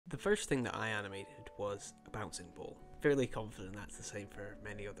The first thing that I animated was a bouncing ball. Fairly confident that's the same for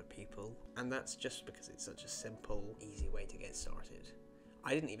many other people, and that's just because it's such a simple, easy way to get started.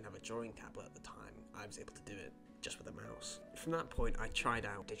 I didn't even have a drawing tablet at the time. I was able to do it just with a mouse. From that point, I tried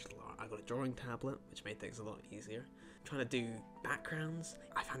out digital art. I got a drawing tablet, which made things a lot easier. Trying to do backgrounds,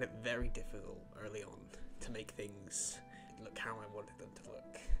 I found it very difficult early on to make things look how I wanted them to look.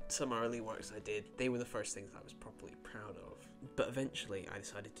 Some early works I did, they were the first things I was properly proud of. But eventually I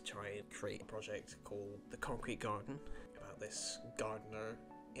decided to try and create a project called The Concrete Garden, about this gardener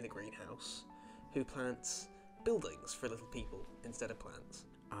in a greenhouse who plants buildings for little people instead of plants.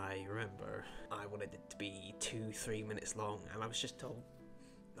 I remember I wanted it to be 2-3 minutes long, and I was just told,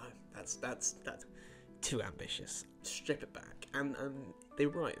 no, that's too ambitious. Strip it back. And they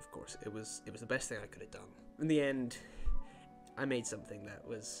were right, of course. It was the best thing I could have done. In the end, I made something that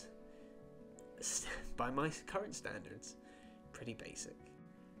was, by my current standards, pretty basic.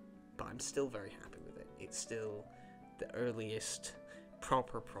 But I'm still very happy with it. It's still the earliest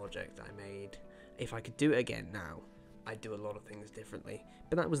proper project I made. If I could do it again now, I'd do a lot of things differently,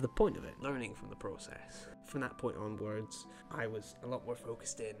 but that was the point of it, learning from the process. From that point onwards, I was a lot more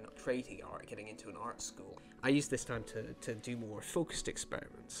focused in creating art, getting into an art school. I used this time to do more focused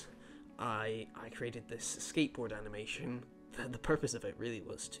experiments. I created this skateboard animation. The purpose of it really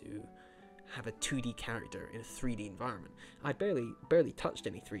was to have a 2D character in a 3D environment. I barely touched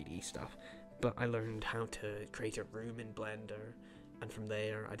any 3D stuff, but I learned how to create a room in Blender, and from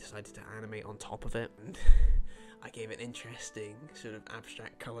there I decided to animate on top of it, and I gave it an interesting sort of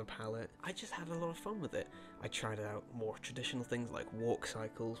abstract colour palette. I just had a lot of fun with it. I tried out more traditional things like walk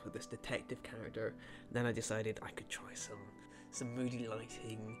cycles with this detective character. Then I decided I could try some moody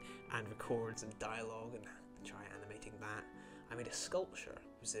lighting and record some dialogue and try animating that. I made a sculpture.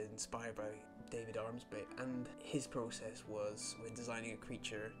 It was inspired by David Armsby, and his process was, when designing a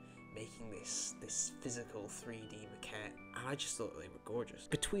creature, making this physical 3D maquette, and I just thought they were gorgeous.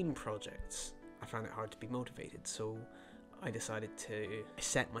 Between projects, I found it hard to be motivated, so I decided to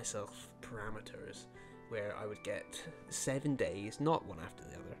set myself parameters where I would get 7 days, not one after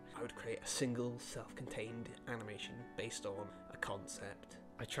the other. I would create a single self-contained animation based on a concept.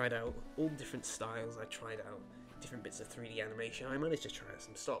 I tried out all different styles, I tried out different bits of 3D animation. I managed to try out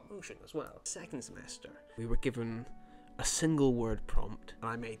some stop motion as well. Second semester, we were given a single word prompt,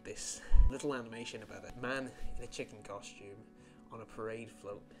 and I made this little animation about a man in a chicken costume on a parade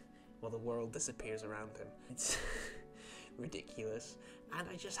float while the world disappears around him. It's ridiculous, and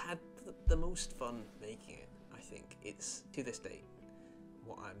I just had the most fun making it. I think it's, to this date,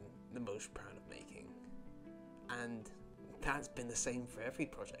 what I'm the most proud of making, and that's been the same for every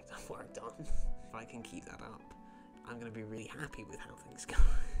project I've worked on. If I can keep that up, I'm going to be really happy with how things go.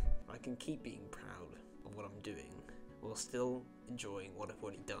 If I can keep being proud of what I'm doing while still enjoying what I've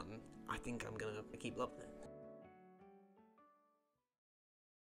already done, I think I'm going to keep loving it.